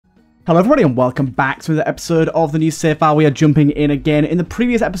Hello everybody and welcome back to the episode of the new save file. We are jumping in again. In the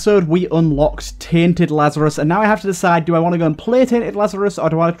previous episode we unlocked Tainted Lazarus and now I have to decide, do I want to go and play Tainted Lazarus or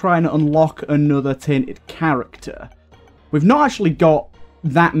do I try and unlock another Tainted character? We've not actually got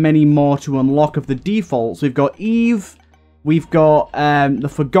that many more to unlock of the defaults. We've got Eve, we've got the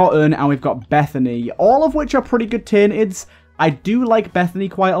Forgotten, and we've got Bethany, all of which are pretty good Tainteds. I do like Bethany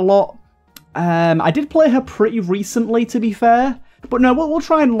quite a lot. I did play her pretty recently, to be fair. But no, we'll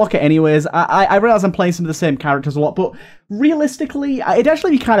try and unlock it anyways. I realise I'm playing some of the same characters a lot, but realistically, it'd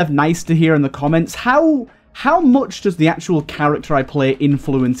actually be kind of nice to hear in the comments how much does the actual character I play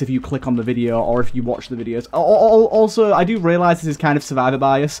influence if you click on the video or if you watch the videos. Also, I do realise this is kind of survivor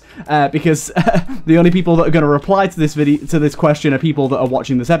bias, because the only people that are going to reply to this question are people that are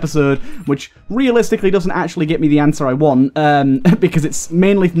watching this episode, which realistically doesn't actually get me the answer I want, because it's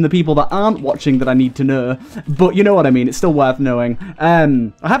mainly from the people that aren't watching that I need to know. But you know what I mean, it's still worth knowing.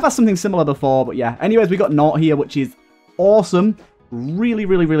 I have asked something similar before, but yeah. Anyways, we got Naught here, which is awesome. Really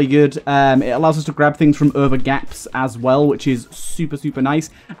good. It allows us to grab things from over gaps as well, which is super nice.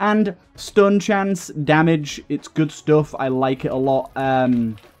 And stun chance, damage, it's good stuff. I like it a lot.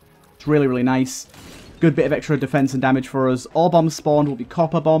 It's really nice. Good bit of extra defense and damage for us. All bombs spawned will be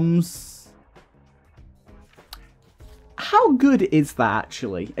copper bombs. How good is that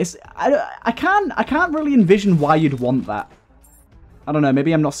actually? I can't really envision why you'd want that. I don't know,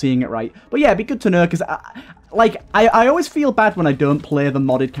 maybe I'm not seeing it right. But yeah, it'd be good to know, because I always feel bad when I don't play the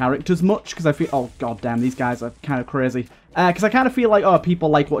modded characters much, because I feel, oh god damn, these guys are kind of crazy. Because I kind of feel like, oh, people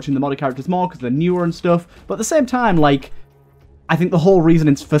like watching the modded characters more because they're newer and stuff. But at the same time, like, I think the whole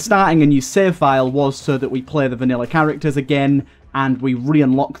reason for starting a new save file was so that we play the vanilla characters again, and we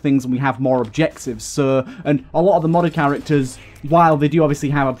re-unlock things and we have more objectives. So, and a lot of the modded characters, while they do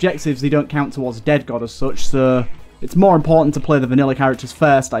obviously have objectives, they don't count towards Dead God as such, so it's more important to play the vanilla characters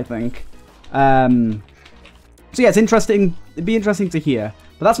first, I think. So yeah, it's interesting. It'd be interesting to hear.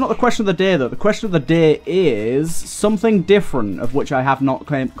 But that's not the question of the day, though. The question of the day is something different, of which I have not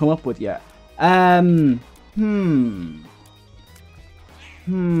come up with yet.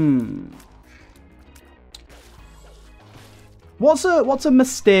 What's a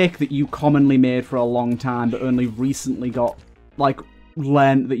mistake that you commonly made for a long time, but only recently got, like,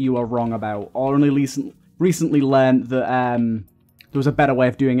 learned that you were wrong about, or only recently learned that there was a better way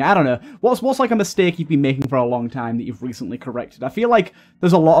of doing it? I don't know. What's like a mistake you've been making for a long time that you've recently corrected? I feel like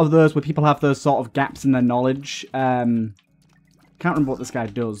there's a lot of those where people have those sort of gaps in their knowledge. Can't remember what this guy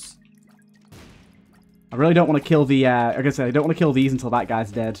does. I really don't want to kill the, like I said, I don't want to kill these until that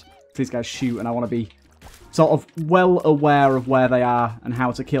guy's dead. These guys shoot, and I want to be sort of well aware of where they are and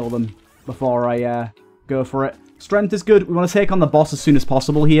how to kill them before I go for it. Strength is good. We want to take on the boss as soon as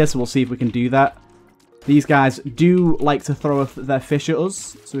possible here, so we'll see if we can do that. These guys do like to throw their fish at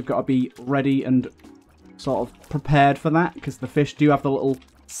us, so we've got to be ready and sort of prepared for that, because the fish do have the little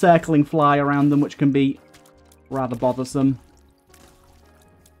circling fly around them, which can be rather bothersome.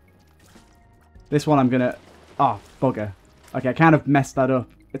 This one I'm going to... Oh, bugger. Okay, I kind of messed that up.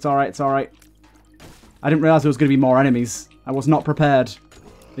 It's alright, it's alright. I didn't realise there was going to be more enemies. I was not prepared.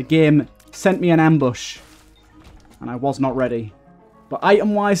 The game sent me an ambush, and I was not ready. But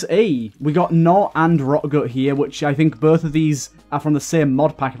item-wise, we got Naught and Rotgut here, which I think both of these are from the same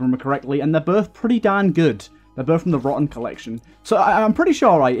mod pack, if I remember correctly, and they're both pretty darn good. They're both from the Rotten collection. So I'm pretty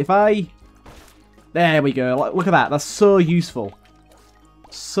sure, right, if I... There we go. Look at that. That's so useful.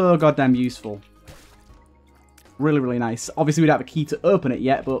 So goddamn useful. Really nice. Obviously, we don't have a key to open it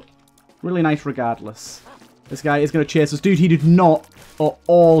yet, but really nice regardless. This guy is going to chase us. Dude, he did not at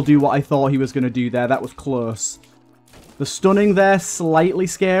all do what I thought he was going to do there. That was close. The stunning there, slightly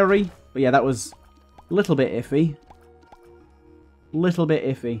scary. But yeah, that was a little bit iffy. Little bit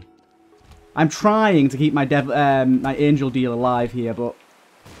iffy. I'm trying to keep my my angel deal alive here, but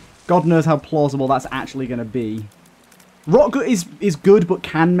God knows how plausible that's actually going to be. Rotgut is good, but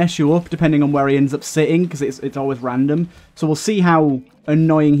can mess you up depending on where he ends up sitting, because it's always random. So we'll see how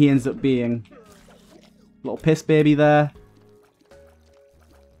annoying he ends up being. Little piss baby there.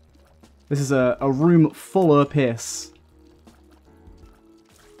 This is a room full of piss.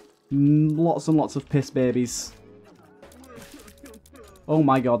 Lots and lots of piss babies. Oh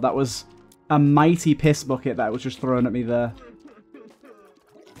my god, that was a mighty piss bucket that was just thrown at me there.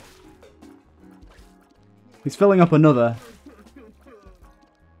 He's filling up another.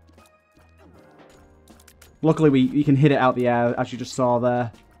 Luckily, we can hit it out the air, as you just saw there.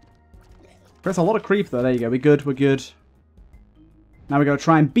 There's a lot of creep, though. There you go. We're good, we're good. Now we got to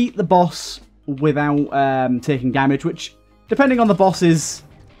try and beat the boss without taking damage, which, depending on the boss, is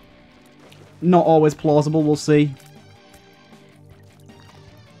not always plausible. We'll see.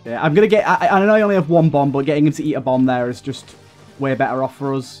 Yeah, I'm going to get... I know I only have one bomb, but getting him to eat a bomb there is just way better off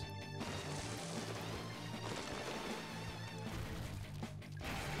for us.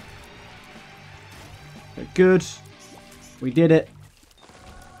 Good. We did it.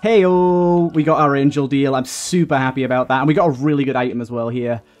 Hey-oh! We got our angel deal. I'm super happy about that. And we got a really good item as well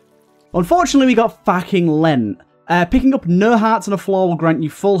here. Unfortunately, we got fucking Lent. Picking up no hearts on a floor will grant you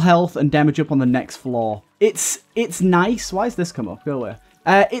full health and damage up on the next floor. It's nice. Why has this come up? Go away.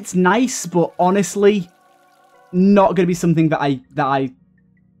 It's nice, but honestly, not going to be something that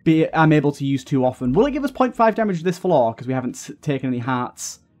I'm able to use too often. Will it give us 0.5 damage to this floor? Because we haven't taken any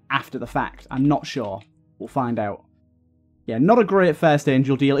hearts after the fact. I'm not sure. We'll find out. Yeah, not a great first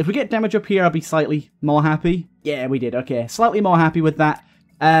angel deal. If we get damage up here, I'll be slightly more happy. Yeah, we did. Okay, slightly more happy with that.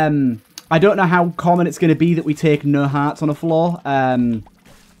 I don't know how common it's going to be that we take no hearts on a floor.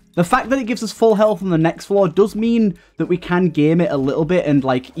 The fact that it gives us full health on the next floor does mean that we can game it a little bit, and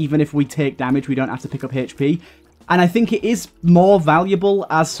like even if we take damage, we don't have to pick up HP. And I think it is more valuable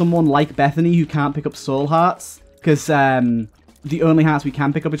as someone like Bethany who can't pick up soul hearts, because the only hearts we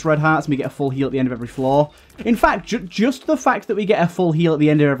can pick up is red hearts, and we get a full heal at the end of every floor. In fact, just the fact that we get a full heal at the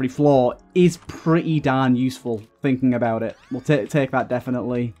end of every floor is pretty darn useful, thinking about it. We'll take that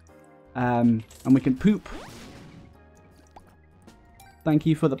definitely. And we can poop. Thank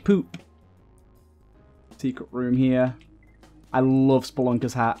you for the poop. Secret room here. I love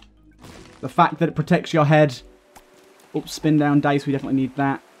Spelunker's hat. The fact that it protects your head. Oh, spin down dice, we definitely need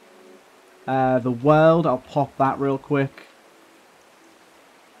that. The world, I'll pop that real quick.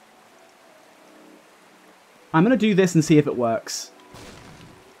 I'm going to do this and see if it works.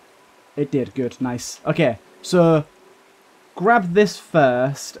 It did, good, nice. Okay, so grab this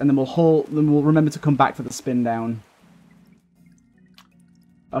first, and then we'll remember to come back for the spin down.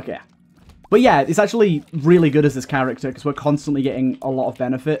 Okay. But yeah, it's actually really good as this character, because we're constantly getting a lot of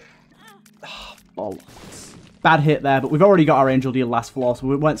benefit. Oh, bad hit there, but we've already got our angel deal last floor, so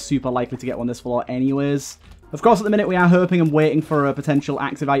we weren't super likely to get one this floor anyways. Of course, at the minute, we are hoping and waiting for a potential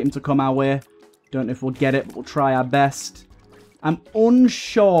active item to come our way. Don't know if we'll get it, but we'll try our best. I'm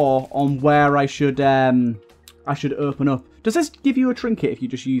unsure on where I should open up. Does this give you a trinket if you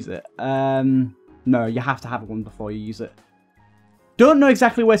just use it? No, you have to have one before you use it. Don't know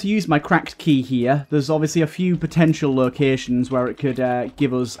exactly where to use my cracked key here. There's obviously a few potential locations where it could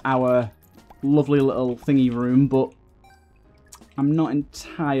give us our lovely little thingy room, but I'm not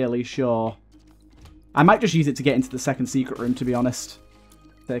entirely sure. I might just use it to get into the second secret room, to be honest.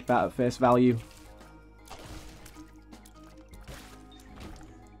 Take that at face value.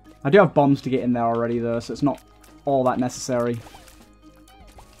 I do have bombs to get in there already, though, so it's not all that necessary.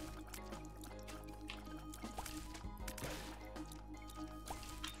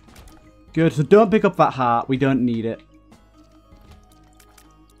 Good, so don't pick up that heart. We don't need it.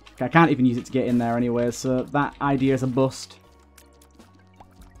 Okay, I can't even use it to get in there anyway, so that idea is a bust.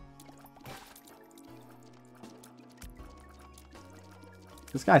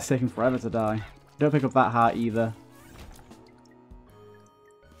 This guy's taking forever to die. Don't pick up that heart either.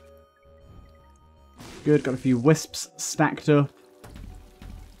 Good, got a few wisps stacked up.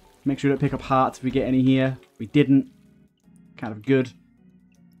 Make sure we don't pick up hearts if we get any here. We didn't. Kind of good.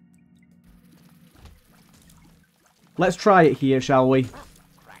 Let's try it here, shall we?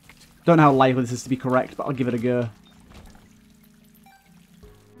 Don't know how likely this is to be correct, but I'll give it a go.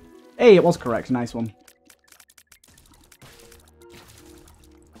 Hey, it was correct. Nice one.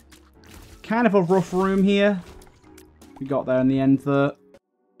 Kind of a rough room here. We got there in the end, though.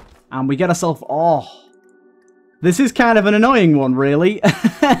 And we get ourselves... Oh. This is kind of an annoying one, really.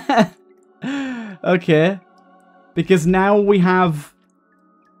 Okay. Because now we have...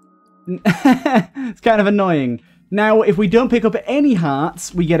 It's kind of annoying. Now, if we don't pick up any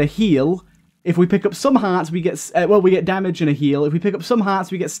hearts, we get a heal. If we pick up some hearts, we get... well, we get damage and a heal. If we pick up some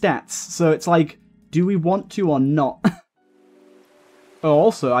hearts, we get stats. So it's like, do we want to or not? Oh,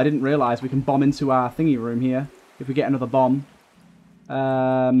 also, I didn't realise we can bomb into our thingy room here. If we get another bomb.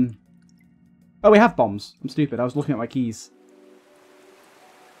 Oh, we have bombs. I'm stupid. I was looking at my keys.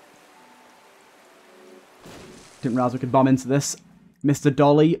 Didn't realise we could bomb into this. Mr.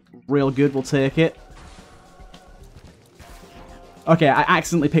 Dolly, real good. We'll take it. Okay, I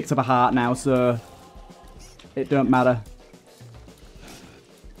accidentally picked up a heart now, so it don't matter.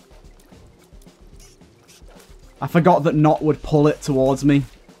 I forgot that Not would pull it towards me.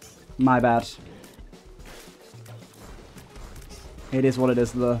 My bad. It is what it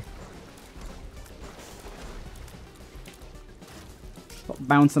is, though. Stop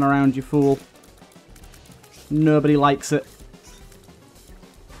bouncing around, you fool. Nobody likes it.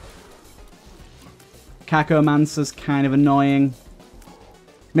 Cacomancer's kind of annoying.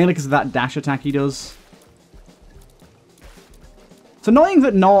 Mainly because of that dash attack he does. It's annoying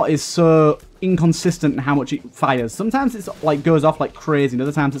that Gnaw is so inconsistent in how much it fires. Sometimes it's like goes off like crazy, and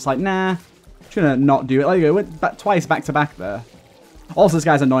other times it's like, nah, trying to not do it. Like, it went twice back to back there. Also, this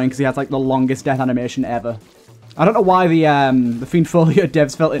guy's annoying because he has like the longest death animation ever. I don't know why the Fiend Folio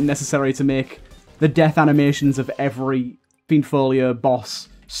devs felt it necessary to make the death animations of every Fiend Folio boss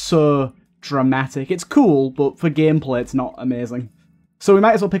so dramatic. It's cool, but for gameplay, it's not amazing. So we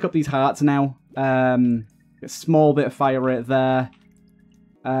might as well pick up these hearts now. A small bit of fire rate there.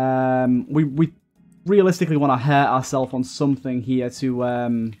 We realistically want to hurt ourselves on something here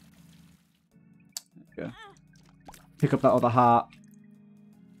to pick up that other heart.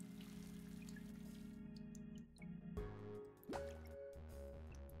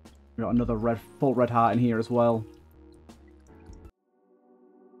 We got another full red heart in here as well.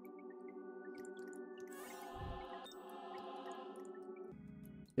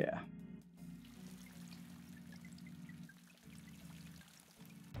 Yeah.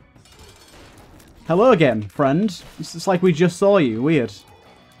 Hello again, friend. It's like we just saw you. Weird.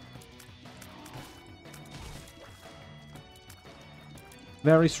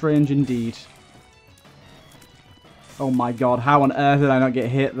 Very strange indeed. Oh my god, how on earth did I not get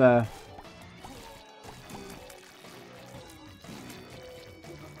hit there?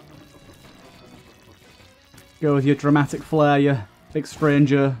 Go with your dramatic flair, you big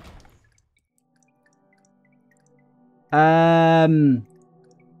stranger. I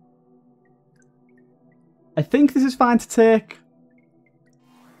think this is fine to take.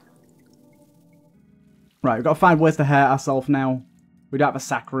 Right, we've got to find ways to hurt ourselves now. We don't have a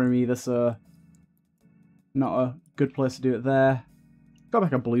sack room either, so not a good place to do it there. Got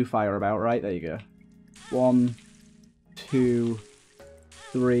like a blue fire about, right? There you go. 1, 2,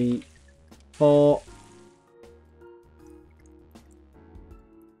 3, 4.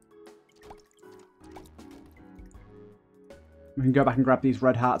 We can go back and grab these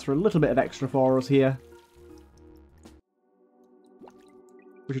red hearts for a little bit of extra for us here.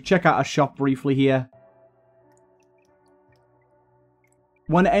 We should check out our shop briefly here.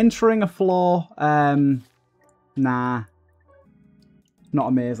 When entering a floor, nah. Not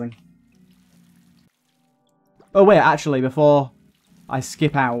amazing. Oh wait, actually, before I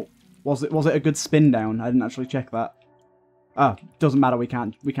skip out, was it a good spin down? I didn't actually check that. Oh, doesn't matter, we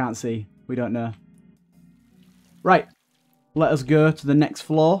can't see. We don't know. Right. Let us go to the next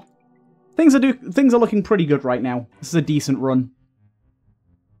floor. Things are looking pretty good right now. This is a decent run.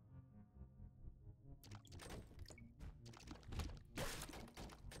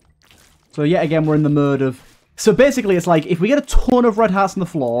 So yet again, we're in the mode of... So basically, it's like, if we get a ton of red hearts on the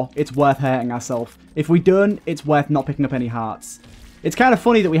floor, it's worth hurting ourselves. If we don't, it's worth not picking up any hearts. It's kind of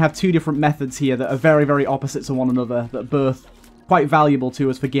funny that we have two different methods here that are very, very opposite to one another, that are both quite valuable to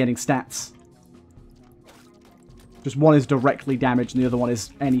us for gaining stats. Just one is directly damage, and the other one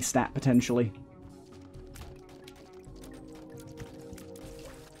is any stat, potentially.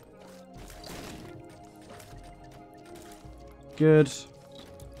 Good.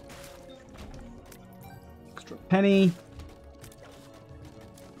 Penny.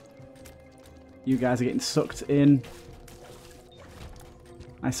 You guys are getting sucked in.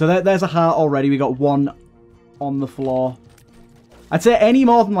 Nice. So there's a heart already. We got one on the floor. I'd say any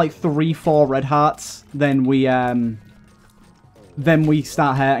more than like 3-4 red hearts, then we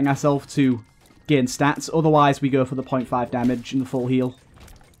start hurting ourselves to gain stats. Otherwise, we go for the 0.5 damage and the full heal.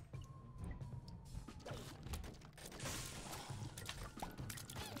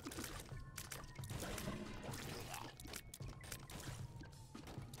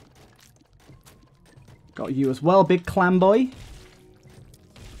 Got you as well, big clam boy.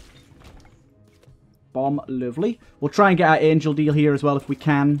 Bomb, lovely. We'll try and get our angel deal here as well if we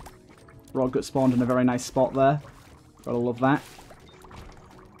can. Rod got spawned in a very nice spot there. Gotta love that.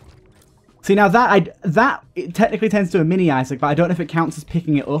 See, now that it technically tends to a mini Isaac, but I don't know if it counts as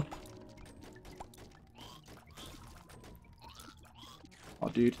picking it up. Oh,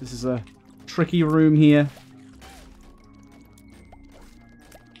 dude, this is a tricky room here.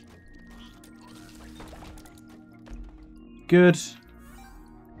 Good.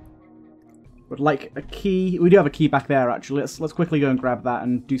 Would like a key. We do have a key back there, actually. Let's quickly go and grab that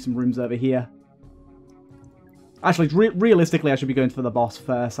and do some rooms over here. Actually, realistically, I should be going for the boss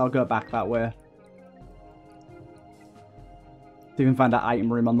first. I'll go back that way. See if we can find that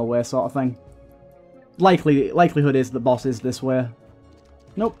item room on the way, sort of thing. Likelihood is the boss is this way.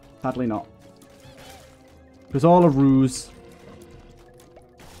 Nope, sadly not. It was all a ruse.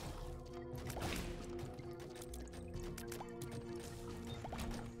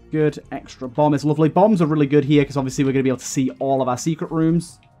 Good. Extra bomb is lovely. Bombs are really good here because obviously we're going to be able to see all of our secret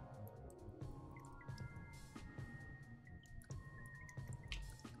rooms.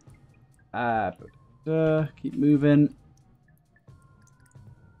 Keep moving.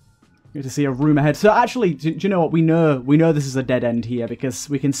 Get to see a room ahead. So actually, do you know what? We know this is a dead end here because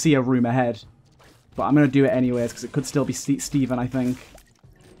we can see a room ahead. But I'm going to do it anyways because it could still be Steven, I think.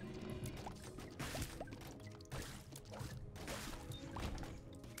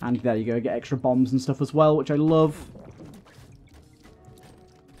 And there you go, get extra bombs and stuff as well, which I love.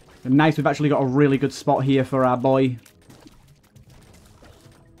 And nice, we've actually got a really good spot here for our boy.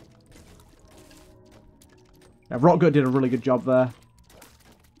 Yeah, Rockgut did a really good job there.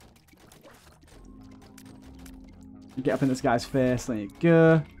 Get up in this guy's face, there you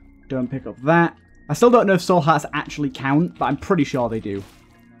go. Don't pick up that. I still don't know if soul hearts actually count, but I'm pretty sure they do.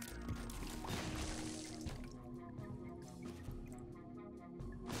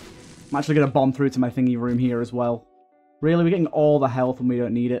 I'm actually going to bomb through to my thingy room here as well. Really, we're getting all the health and we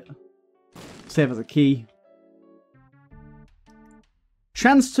don't need it. Save as a key.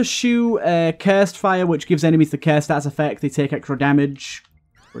 Chance to shoot Cursed Fire, which gives enemies the Curse stats effect. They take extra damage.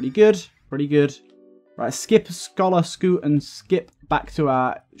 Pretty good. Pretty good. Right, skip Scholar, Scoot, and skip back to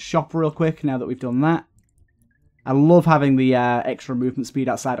our shop real quick now that we've done that. I love having the extra movement speed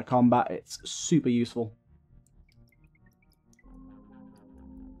outside of combat. It's super useful.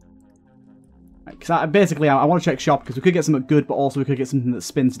 Because I want to check shop because we could get something good, but also we could get something that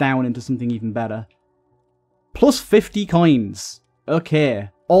spins down into something even better. Plus 50 coins. Okay.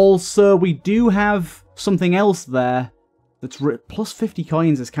 Also, we do have something else there that's plus 50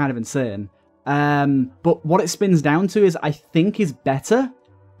 coins is kind of insane. But what it spins down to is, I think, is better.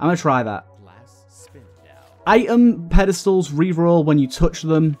 I'm going to try that. Item pedestals reroll when you touch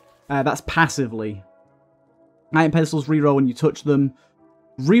them. That's passively. Item pedestals reroll when you touch them.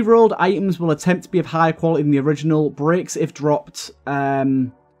 Rerolled items will attempt to be of higher quality than the original. Breaks if dropped.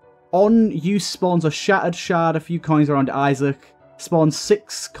 On use spawns a shattered shard, a few coins around Isaac. Spawns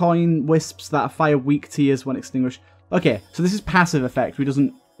 6 coin wisps that are fire weak tiers when extinguished. Okay, so this is passive effect.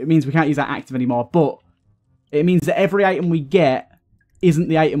 It means we can't use that active anymore, but it means that every item we get isn't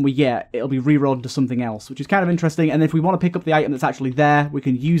the item we get. It'll be rerolled into something else, which is kind of interesting. And if we want to pick up the item that's actually there, we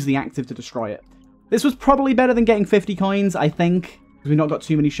can use the active to destroy it. This was probably better than getting 50 coins, I think. Because we've not got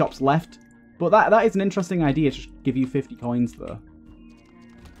too many shops left. But that is an interesting idea, to give you 50 coins, though.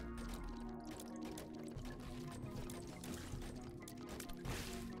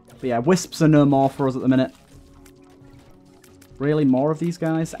 But yeah, wisps are no more for us at the minute. Really, more of these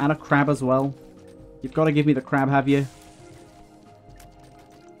guys? And a crab as well. You've got to give me the crab, have you?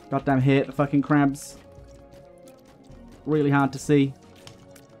 Goddamn hate the fucking crabs. Really hard to see.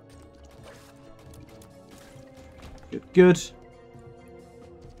 Good, good.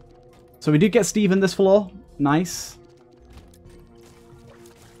 So we did get Steven this floor. Nice.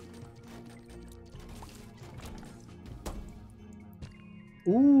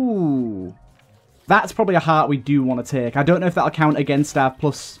 Ooh. That's probably a heart we do want to take. I don't know if that'll count against our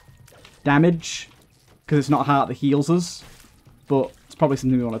plus damage, because it's not a heart that heals us, but it's probably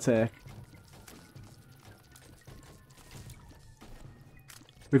something we want to take.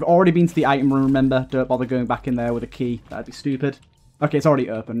 We've already been to the item room, remember? Don't bother going back in there with a key. That'd be stupid. Okay, it's already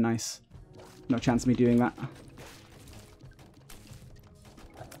open. Nice. No chance of me doing that.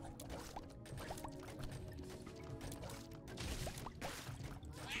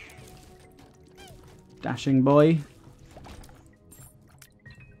 Dashing boy.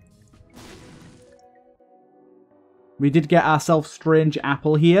 We did get ourselves Strange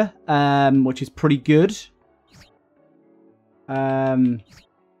Apple here, which is pretty good. How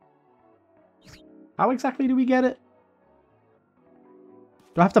exactly do we get it?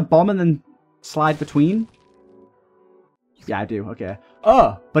 Do I have to bomb and then slide between? Yeah, I do. Okay.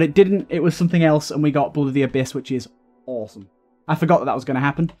 Oh, but it didn't. It was something else, and we got Blood of the Abyss, which is awesome. I forgot that that was going to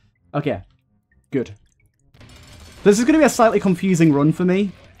happen. Okay. Good. This is going to be a slightly confusing run for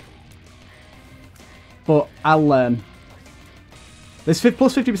me, but I'll learn. This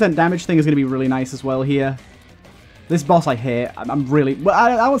plus 50% damage thing is going to be really nice as well here. This boss I hate. I'm really... Well,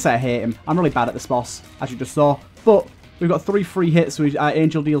 I won't say I hate him. I'm really bad at this boss, as you just saw. But we've got 3 free hits, so our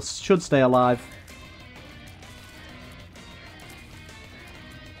Angel Deal should stay alive.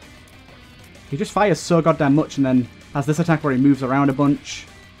 He just fires so goddamn much and then has this attack where he moves around a bunch.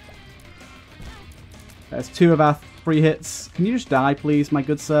 There's 2 of our 3 hits. Can you just die, please, my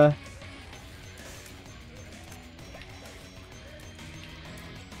good sir?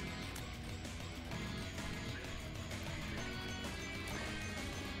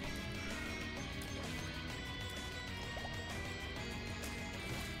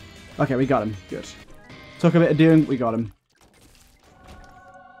 Okay, we got him. Good. Took a bit of doing. We got him.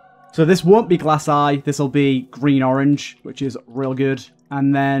 So this won't be Glass Eye. This will be Green-Orange, which is real good.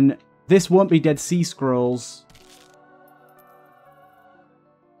 And then this won't be Dead Sea Scrolls.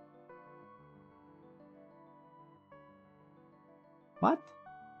 What?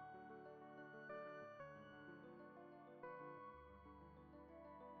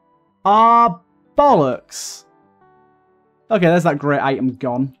 Ah, bollocks. Okay, there's that great item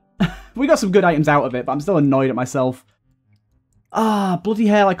gone. We got some good items out of it, but I'm still annoyed at myself. Ah, bloody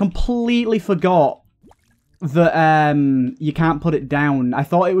hell, I completely forgot that you can't put it down. I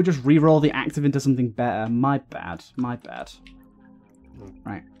thought it would just re-roll the active into something better. My bad, my bad.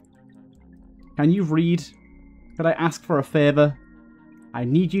 Right. Can you read? Could I ask for a favour? I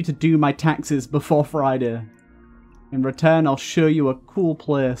need you to do my taxes before Friday. In return, I'll show you a cool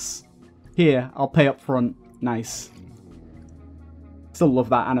place. Here, I'll pay up front. Nice. Still love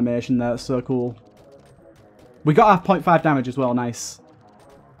that animation there, it's so cool. We got our 0.5 damage as well, nice.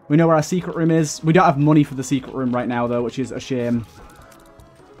 We know where our secret room is. We don't have money for the secret room right now, though, which is a shame.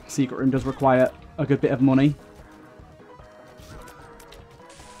 Secret room does require a good bit of money.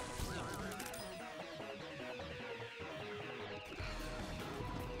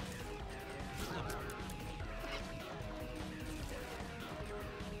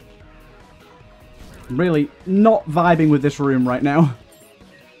 I'm really not vibing with this room right now.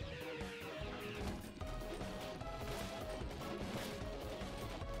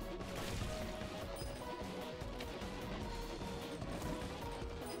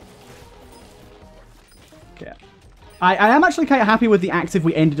 Okay. I am actually kind of happy with the active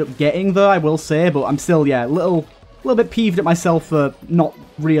we ended up getting, though, I will say, but I'm still, yeah, a little bit peeved at myself for not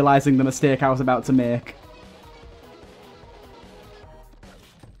realizing the mistake I was about to make.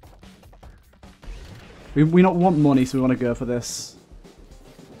 We don't want money, so we want to go for this.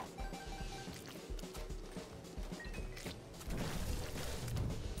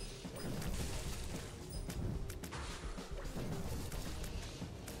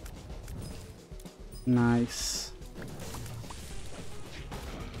 Nice.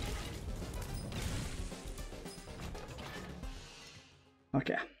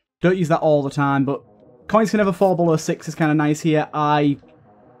 Okay. Don't use that all the time, but coins can never fall below 6 is kind of nice here.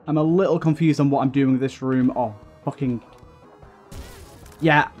 I'm a little confused on what I'm doing with this room. Oh, fucking...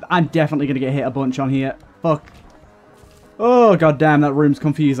 Yeah, I'm definitely going to get hit a bunch on here. Fuck. Oh, goddamn, that room's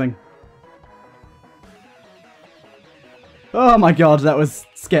confusing. Oh my god, that was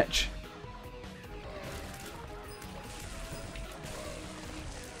sketch.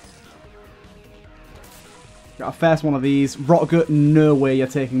 Got a first one of these. Rotgut, no way you're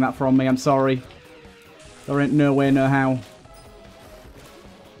taking that from me, I'm sorry. There ain't no way, no how.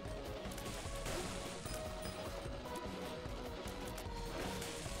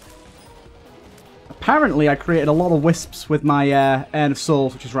 Apparently, I created a lot of wisps with my Urn of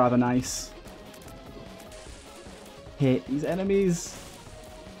Souls, which is rather nice. Hit these enemies.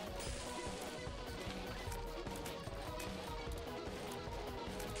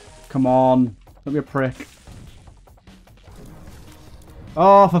 Come on. Don't be a prick.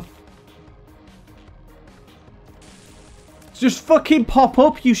 Oh, for... Just fucking pop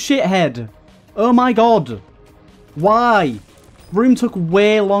up, you shithead. Oh my god. Why? Room took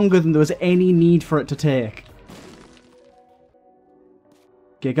way longer than there was any need for it to take.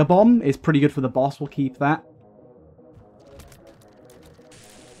 Giga Bomb is pretty good for the boss. We'll keep that.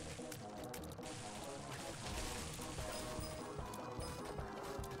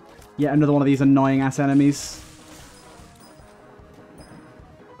 Yet another one of these annoying ass enemies.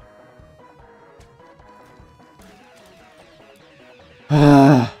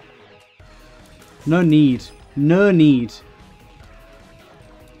 No need. No need.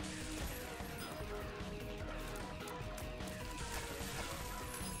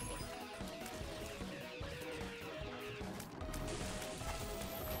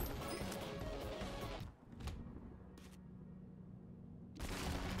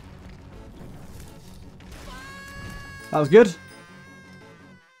 That was good.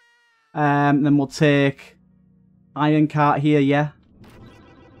 Then we'll take Iron Cart here, yeah.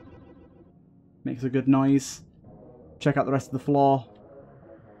 Makes a good noise. Check out the rest of the floor.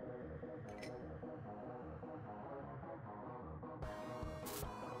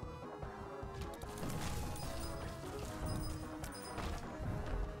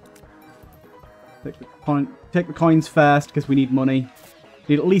 Take the coins first, because we need money.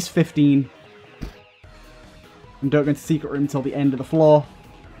 Need at least 15. And don't go into secret room until the end of the floor.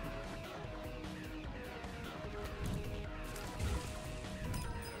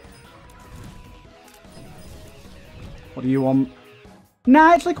 What do you want?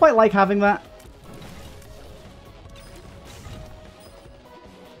 Nah, I actually quite like having that.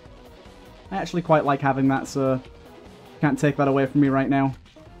 I actually quite like having that, so can't take that away from me right now.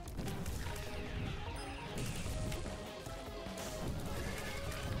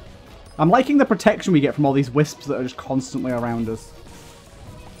 I'm liking the protection we get from all these wisps that are just constantly around us.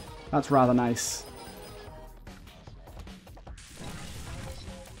 That's rather nice.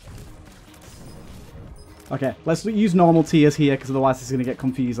 Okay, let's use normal tiers here, because otherwise it's going to get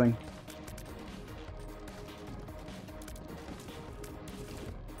confusing.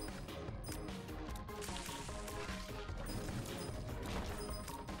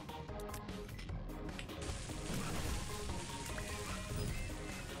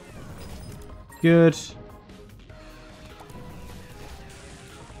 Good.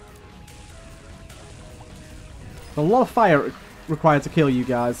 A lot of fire required to kill you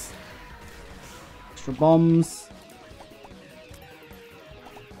guys. Extra bombs.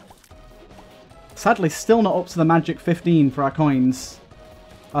 Sadly, still not up to the magic 15 for our coins.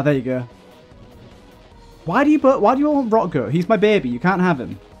 Oh, there you go. Why do you want Rotgut? He's my baby. You can't have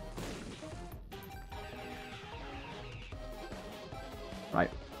him. Right.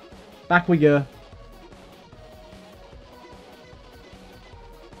 Back we go.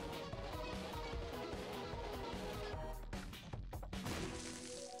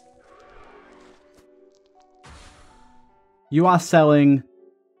 You are selling...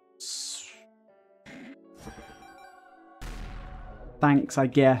 Thanks, I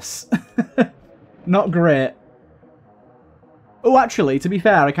guess. Not great. Oh, actually, to be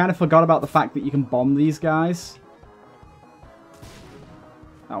fair, I kind of forgot about the fact that you can bomb these guys.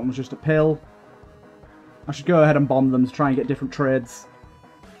 That one was just a pill. I should go ahead and bomb them to try and get different trades.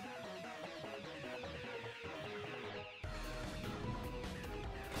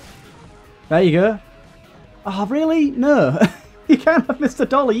 There you go. Oh, really? No. You can't have Mr.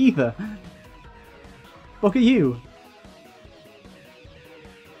 Dolly either. Look at you.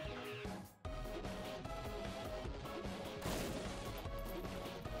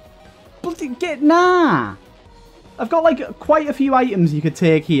 Bloody get nah. I've got like quite a few items you could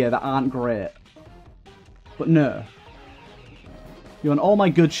take here that aren't great. But no. You want all my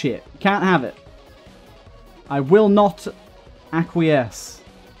good shit. Can't have it. I will not acquiesce.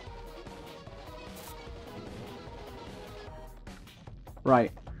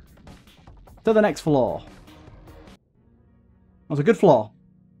 Right. To the next floor. That was a good floor.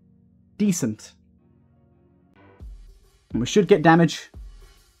 Decent. And we should get damage.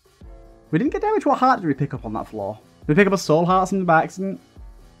 We didn't get damage. What heart did we pick up on that floor? Did we pick up a soul heart something by accident?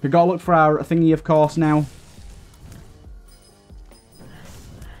 We've got to look for our thingy, of course, now.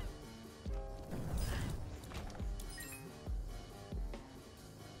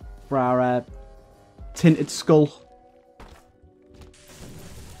 For our tinted skull.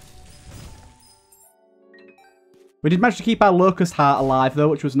 We did manage to keep our locust heart alive, though,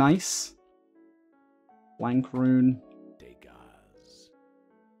 which was nice. Blank rune.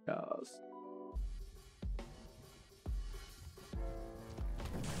 Gaz.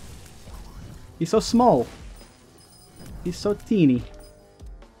 He's so small. He's so teeny.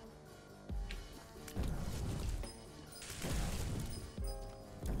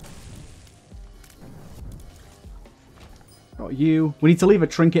 Got you. We need to leave a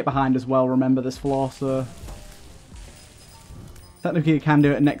trinket behind as well, remember, this floor, so... Technically, you can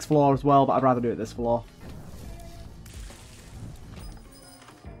do it next floor as well, but I'd rather do it this floor.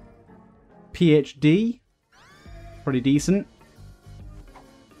 PhD. Pretty decent.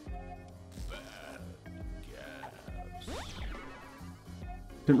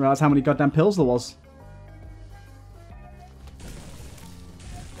 Didn't realise how many goddamn pills there was.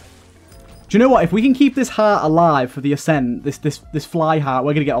 Do you know what? If we can keep this heart alive for the ascent, this fly heart,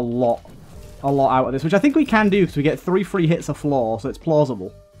 we're going to get a lot out of this, which I think we can do because we get 3 free hits a floor, so it's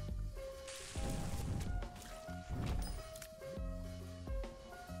plausible.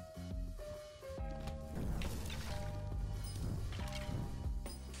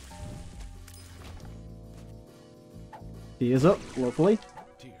 Tears up, lovely.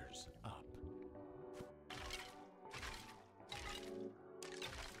 Tears up.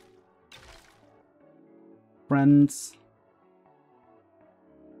 Friends.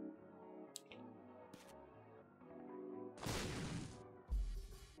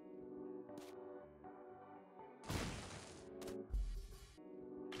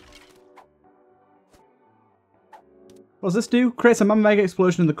 What does this do? Creates a mega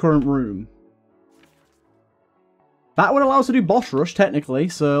explosion in the current room. That would allow us to do boss rush, technically,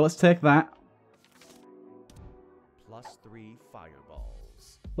 so let's take that. +3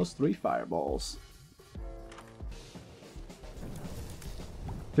 fireballs. +3 fireballs.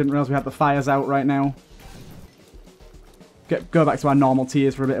 Didn't realise we had the fires out right now. Go back to our normal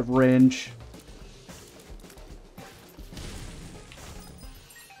tiers for a bit of range.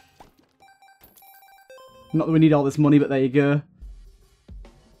 Not that we need all this money, but there you go.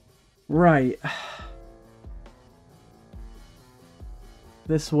 Right.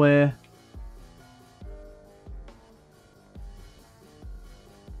 This way.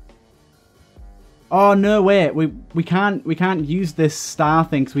 Oh no, wait. We can't use this star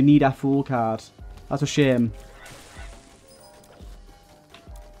thing because we need our Fool card. That's a shame.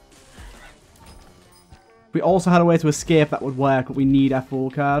 If we also had a way to escape, that would work, but we need our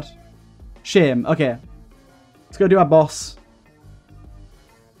Fool card. Shame. Okay. Let's go do our boss.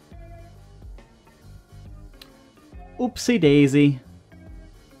 Oopsie daisy.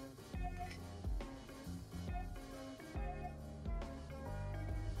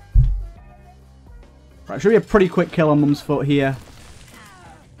 Right, should be a pretty quick kill on Mum's foot here.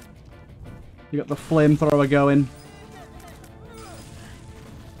 You got the flamethrower going.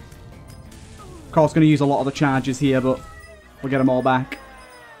 Of course, going to use a lot of the charges here, but we'll get them all back.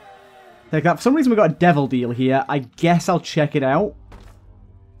 Take that. For some reason, we got a devil deal here. I guess I'll check it out.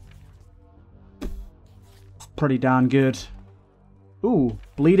 Pretty darn good. Ooh,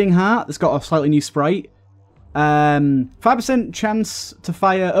 Bleeding Heart. It's got a slightly new sprite. 5% chance to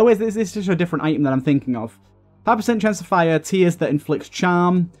fire... Oh, wait, this is just a different item that I'm thinking of. 5% chance to fire tears that inflicts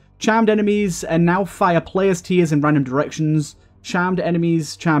charm. Charmed enemies and now fire players' tears in random directions. Charmed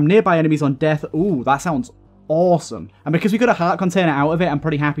enemies, charm nearby enemies on death. Ooh, that sounds awesome. And because we got a heart container out of it, I'm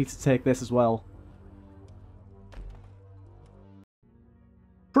pretty happy to take this as well.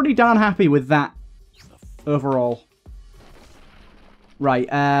 Pretty darn happy with that overall. Right,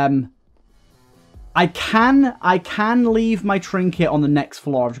 I can leave my trinket on the next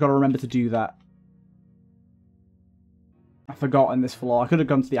floor. I've just got to remember to do that. I've forgotten this floor. I could have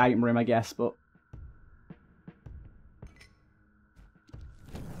gone to the item room, I guess, but...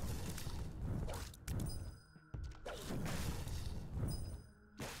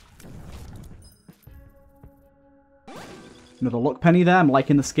 Another luck penny there. I'm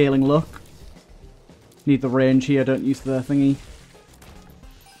liking the scaling luck. Need the range here. Don't use the thingy.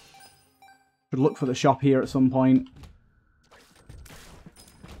 Should look for the shop here at some point.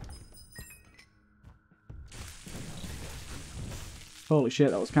 Holy shit,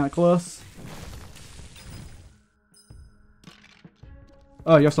 that was kind of close.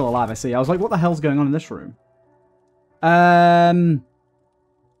 Oh, you're still alive, I see. I was like, what the hell's going on in this room?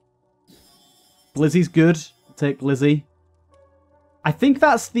 Lizzie's good. I'll take Lizzie. I think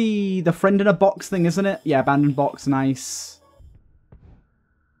that's the friend in a box thing, isn't it? Yeah, abandoned box, nice.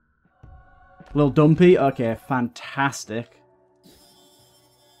 Little dumpy. Okay, fantastic.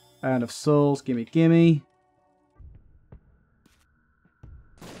 Urn of souls. Gimme, gimme.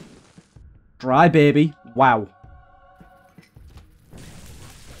 Dry baby. Wow.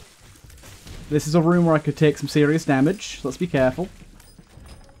 This is a room where I could take some serious damage. Let's be careful.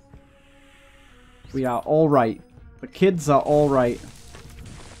 We are alright. The kids are alright.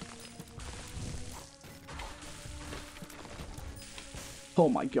 Oh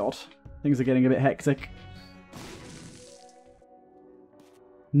my god. Things are getting a bit hectic.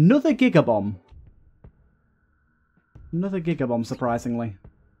 Another Gigabomb. Another Gigabomb, surprisingly.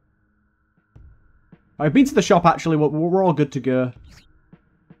 I've been to the shop, actually. We're all good to go.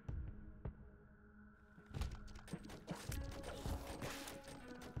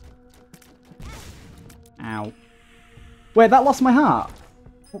 Ow. Wait, that lost my heart.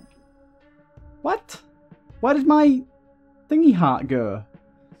 What? Where did my thingy heart go?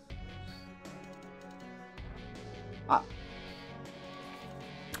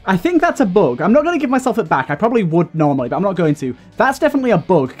 I think that's a bug. I'm not going to give myself it back. I probably would normally, but I'm not going to. That's definitely a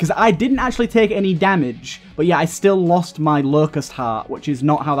bug, because I didn't actually take any damage. But yeah, I still lost my Locust Heart, which is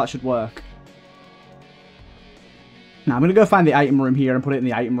not how that should work. Now, I'm going to go find the item room here and put it in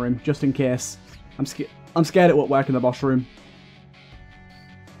the item room, just in case. I'm scared it won't work in the boss room.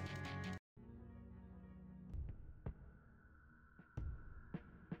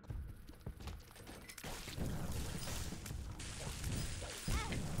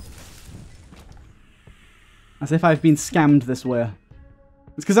 As if I've been scammed this way.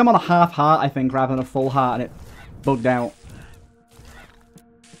 It's because I'm on a half heart, I think, rather than a full heart, and it bugged out.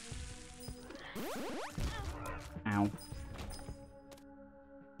 Ow.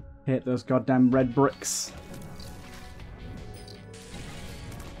 Hit those goddamn red bricks.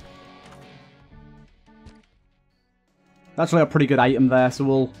 Actually a pretty good item there, so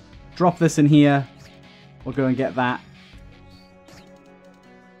we'll drop this in here. We'll go and get that.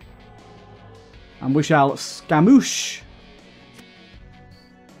 And we shall scamoosh.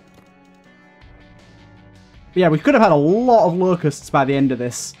 But yeah, we could have had a lot of locusts by the end of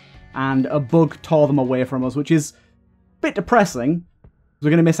this, and a bug tore them away from us, which is a bit depressing. We're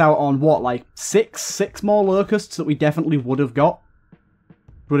going to miss out on, what, like six more locusts that we definitely would have got.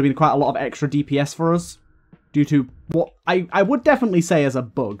 Would have been quite a lot of extra DPS for us, due to what I would definitely say is a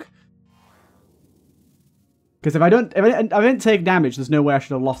bug. Because if I didn't take damage, there's no way I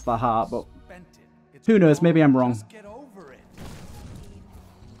should have lost that heart, but who knows, maybe I'm wrong.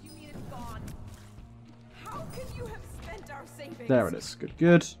 There it is. Good,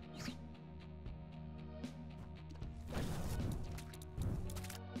 good.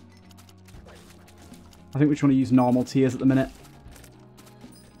 I think we just want to use normal tiers at the minute.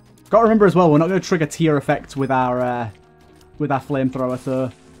 Got to remember as well, we're not going to trigger tier effects with our flamethrower,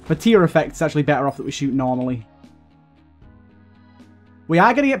 so for tier effects, it's actually better off that we shoot normally. We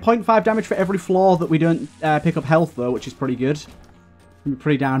are going to get 0.5 damage for every floor that we don't pick up health, though, which is pretty good. Going to be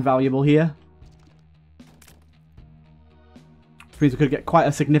pretty darn valuable here. Which means we could get quite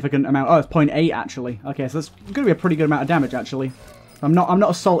a significant amount. Oh, it's 0.8 actually. Okay, so that's going to be a pretty good amount of damage actually. I'm not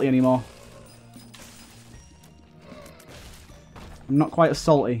as salty anymore. I'm not quite as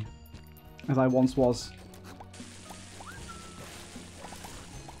salty as I once was.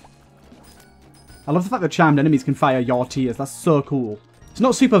 I love the fact that charmed enemies can fire your tiers. That's so cool. It's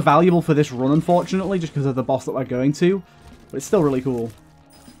not super valuable for this run, unfortunately, just because of the boss that we're going to. But it's still really cool.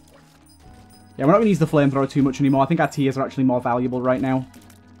 Yeah, we're not going to use the flamethrower too much anymore. I think our tiers are actually more valuable right now.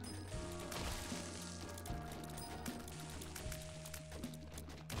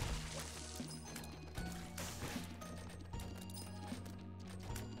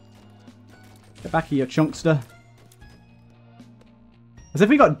 Get back here, chunkster. As if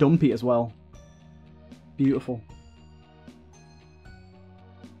we got Dumpy as well. Beautiful.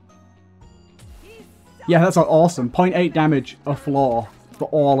 Yeah, that's awesome. 0.8 damage a floor for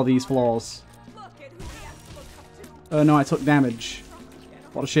all of these floors. Oh no, I took damage.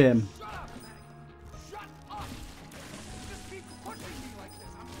 What a shame.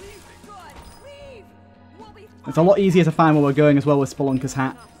 It's a lot easier to find where we're going as well with Spelunker's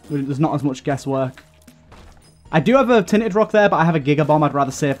hat. There's not as much guesswork. I do have a Tinted Rock there, but I have a Giga Bomb. I'd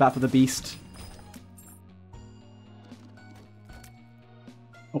rather save that for the Beast.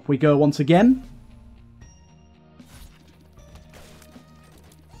 Up we go once again.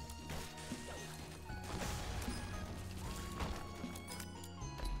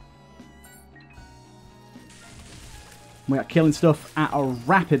 We are killing stuff at a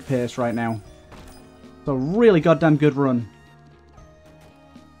rapid pace right now. It's a really goddamn good run.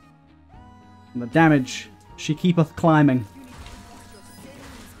 And the damage, she keepeth climbing.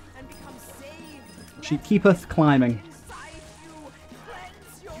 She keepeth climbing.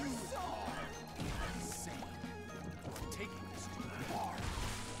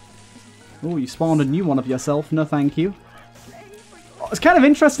 Oh, you spawned a new one of yourself. No, thank you. It's kind of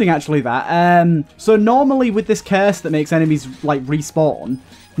interesting, actually, that. So normally with this curse that makes enemies, like, respawn,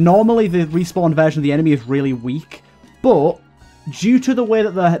 normally the respawned version of the enemy is really weak, but due to the way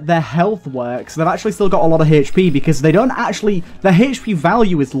that their health works, they've actually still got a lot of HP, because they don't actually... Their HP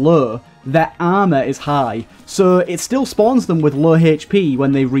value is low, their armor is high, so it still spawns them with low HP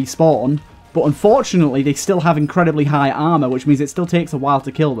when they respawn, but unfortunately they still have incredibly high armor, which means it still takes a while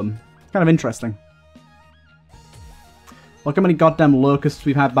to kill them. Kind of interesting. Look how many goddamn locusts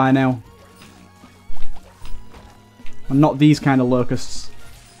we've had by now. And not these kind of locusts.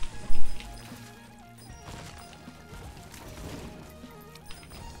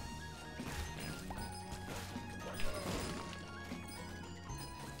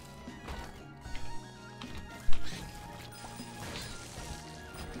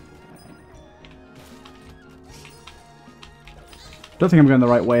 Don't think I'm going the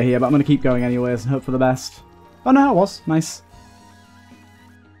right way here, but I'm going to keep going anyways and hope for the best. Oh no, I was. Nice.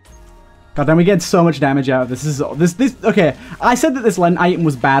 God damn, we get so much damage out of this. This okay, I said that this item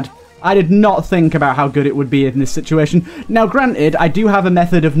was bad. I did not think about how good it would be in this situation. Now, granted, I do have a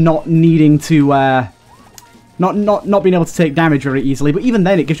method of not needing to, not being able to take damage very easily, but even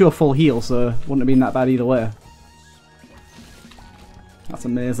then it gives you a full heal, so it wouldn't have been that bad either way. That's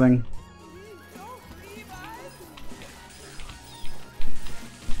amazing.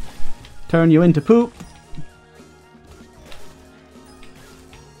 Turn you into poop.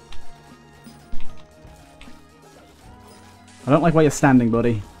 I don't like where you're standing,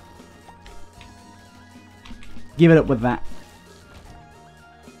 buddy. Give it up with that.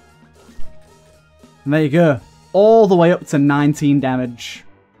 And there you go. All the way up to 19 damage.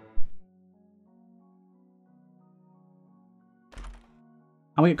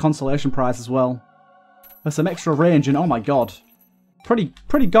 And we get consolation prize as well. There's some extra range and oh my god.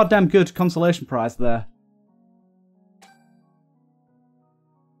 Pretty goddamn good consolation prize there.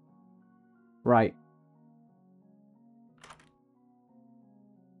 Right.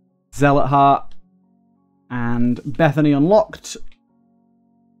 Zealot Heart. And Bethany unlocked.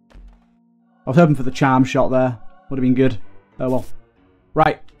 I was hoping for the charm shot there. Would have been good. Oh well.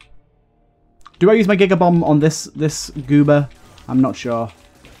 Right. Do I use my Giga Bomb on this goober? I'm not sure.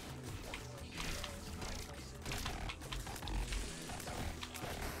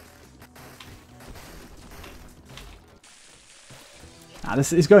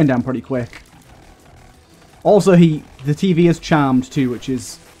 This is going down pretty quick. Also, the TV is charmed too, which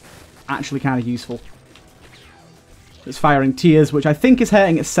is actually kind of useful. It's firing tears, which I think is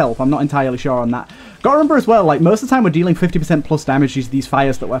hurting itself. I'm not entirely sure on that. Gotta remember as well, like, most of the time we're dealing 50% plus damage to these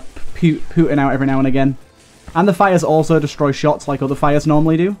fires that we're putting out every now and again. And the fires also destroy shots like other fires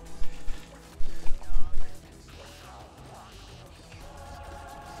normally do.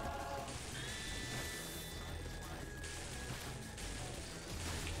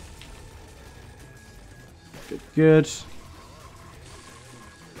 Good.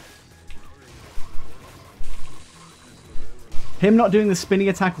 Him not doing the spinning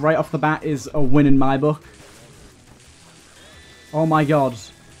attack right off the bat is a win in my book. Oh my god.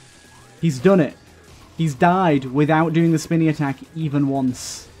 He's done it. He's died without doing the spinning attack even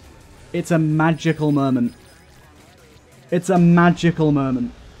once. It's a magical moment. It's a magical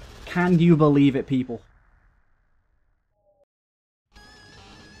moment. Can you believe it, people?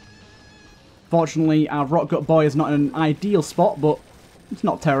 Fortunately, our Rock Gut Boy is not in an ideal spot, but it's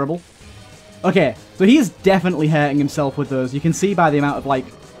not terrible. Okay, so he is definitely hurting himself with those. You can see by the amount of, like,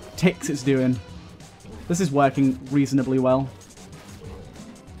 ticks it's doing. This is working reasonably well.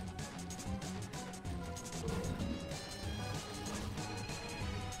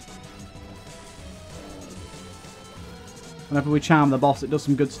 Whenever we charm the boss, it does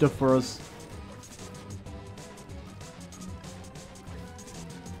some good stuff for us.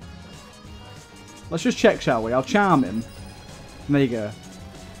 Let's just check, shall we? I'll charm him. And there you go.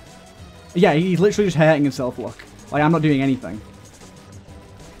 Yeah, he's literally just hurting himself, look. Like, I'm not doing anything.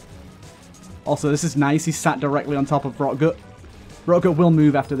 Also, this is nice. He's sat directly on top of Rotgut. Rotgut will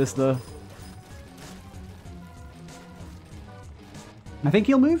move after this, though. I think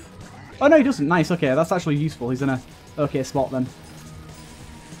he'll move? Oh, no, he doesn't. Nice, okay. That's actually useful. He's in a okay spot, then.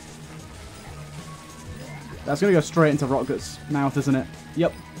 That's going to go straight into Rotgut's mouth, isn't it?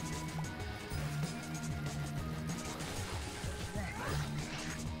 Yep.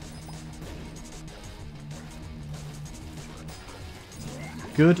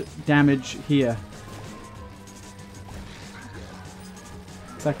 Good damage here.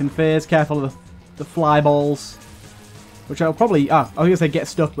 Second phase, careful of the fly balls. Which I'll probably... I was going to say get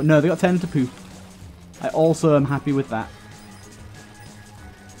stuck, but no, they got turned into poop. I also am happy with that.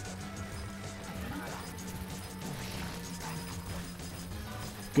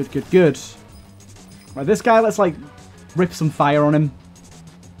 Good, good, good. Right, this guy, let's, like, rip some fire on him.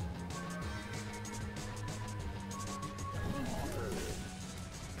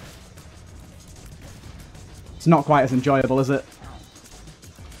 It's not quite as enjoyable, is it?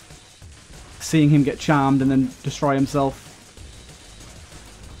 Seeing him get charmed and then destroy himself.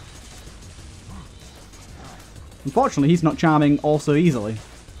 Unfortunately, he's not charming all so easily.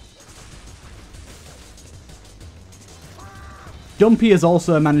 Dumpy has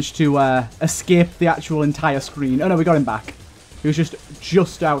also managed to escape the actual entire screen. Oh no, we got him back. He was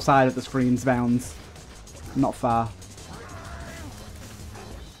just outside of the screen's bounds. Not far.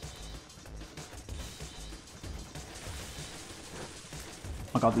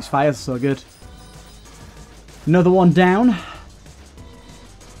 Oh god, these fires are so good. Another one down.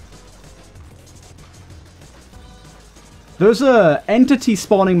 There's a entity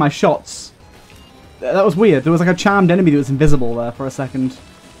spawning my shots. That was weird. There was like a charmed enemy that was invisible there for a second.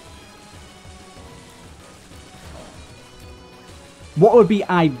 What would be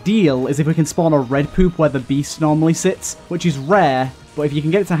ideal is if we can spawn a red poop where the beast normally sits, which is rare, but if you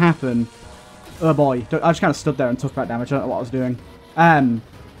can get it to happen... Oh boy, I just kind of stood there and took that damage. I don't know what I was doing.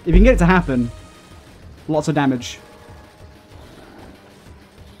 If you can get it to happen, lots of damage.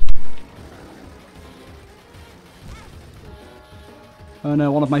 Oh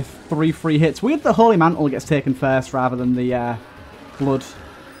no, one of my 3 free hits. Weird the Holy Mantle gets taken first rather than the Blood.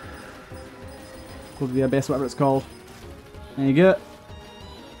 Blood of the Abyss, whatever it's called. There you go.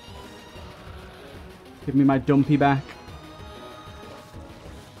 Give me my Dumpy back.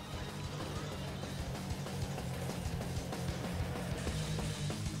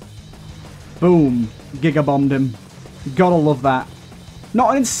 Boom. Giga bombed him. Gotta love that. Not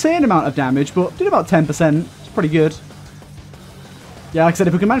an insane amount of damage, but did about 10%. It's pretty good. Yeah, like I said,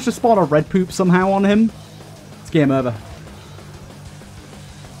 if we can manage to spawn a red poop somehow on him, it's game over.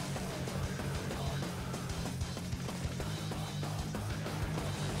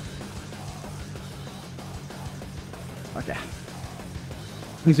 Okay.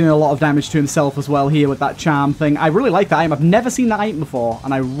 He's doing a lot of damage to himself as well here with that charm thing. I really like that item. I've never seen that item before,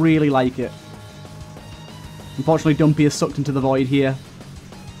 and I really like it. Unfortunately, Dumpy is sucked into the void here.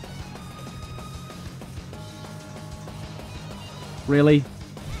 Really?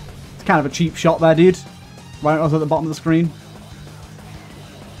 It's kind of a cheap shot there, dude. Right at the bottom of the screen.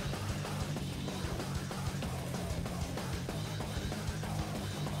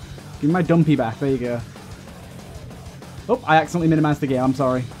 Give me my Dumpy back. There you go. Oh, I accidentally minimized the game. I'm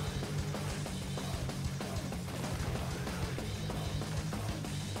sorry.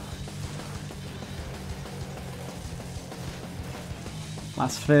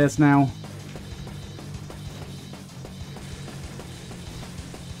 Last phase now.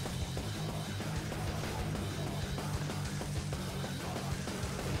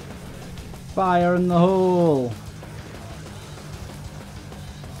 Fire in the hole.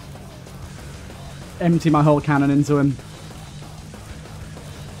 Empty my whole cannon into him.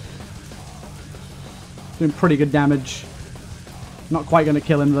 Doing pretty good damage. Not quite going to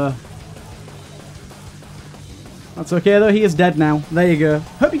kill him though. That's okay though, he is dead now. There you go.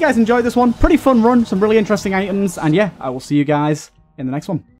 Hope you guys enjoyed this one. Pretty fun run, some really interesting items, and yeah, I will see you guys in the next one.